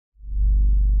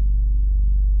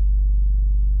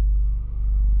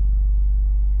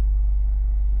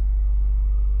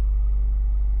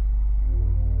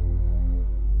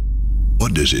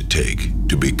does it take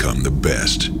to become the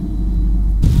best?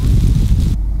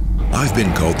 I've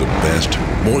been called the best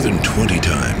more than 20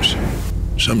 times.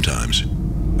 Sometimes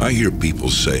I hear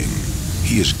people saying,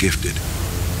 he is gifted.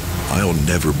 I'll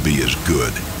never be as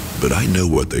good, but I know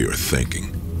what they are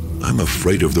thinking. I'm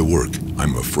afraid of the work.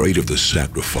 I'm afraid of the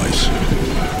sacrifice.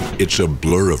 It's a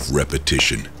blur of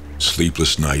repetition,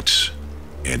 sleepless nights,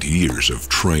 and years of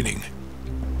training.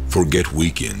 Forget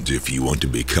weekends if you want to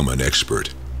become an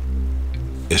expert.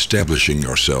 Establishing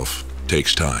yourself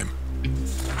takes time.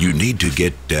 You need to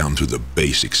get down to the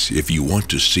basics if you want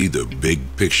to see the big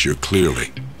picture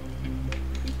clearly.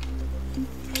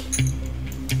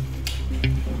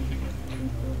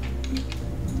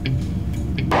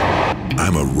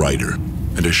 I'm a rider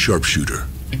and a sharpshooter.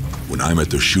 When I'm at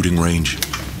the shooting range,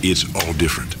 it's all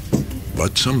different.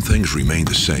 But some things remain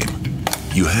the same.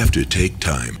 You have to take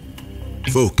time,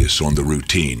 focus on the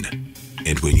routine,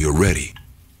 and when you're ready,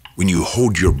 when you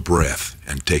hold your breath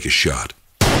and take a shot,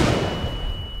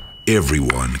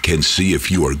 everyone can see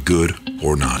if you are good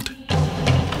or not.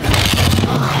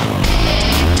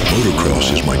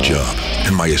 Motocross is my job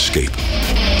and my escape.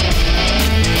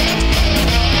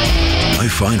 I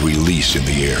find release in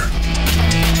the air.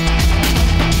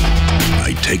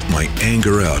 I take my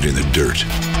anger out in the dirt.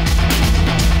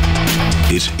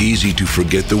 It's easy to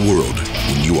forget the world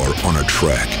when you are on a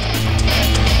track.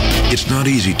 It's not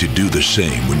easy to do the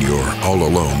same when you're all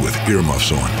alone with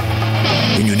earmuffs on,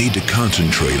 when you need to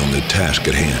concentrate on the task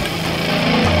at hand.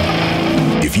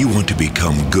 If you want to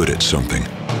become good at something,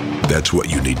 that's what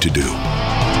you need to do.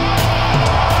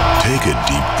 Take a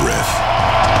deep breath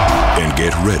and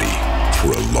get ready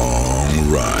for a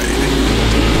long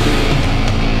ride.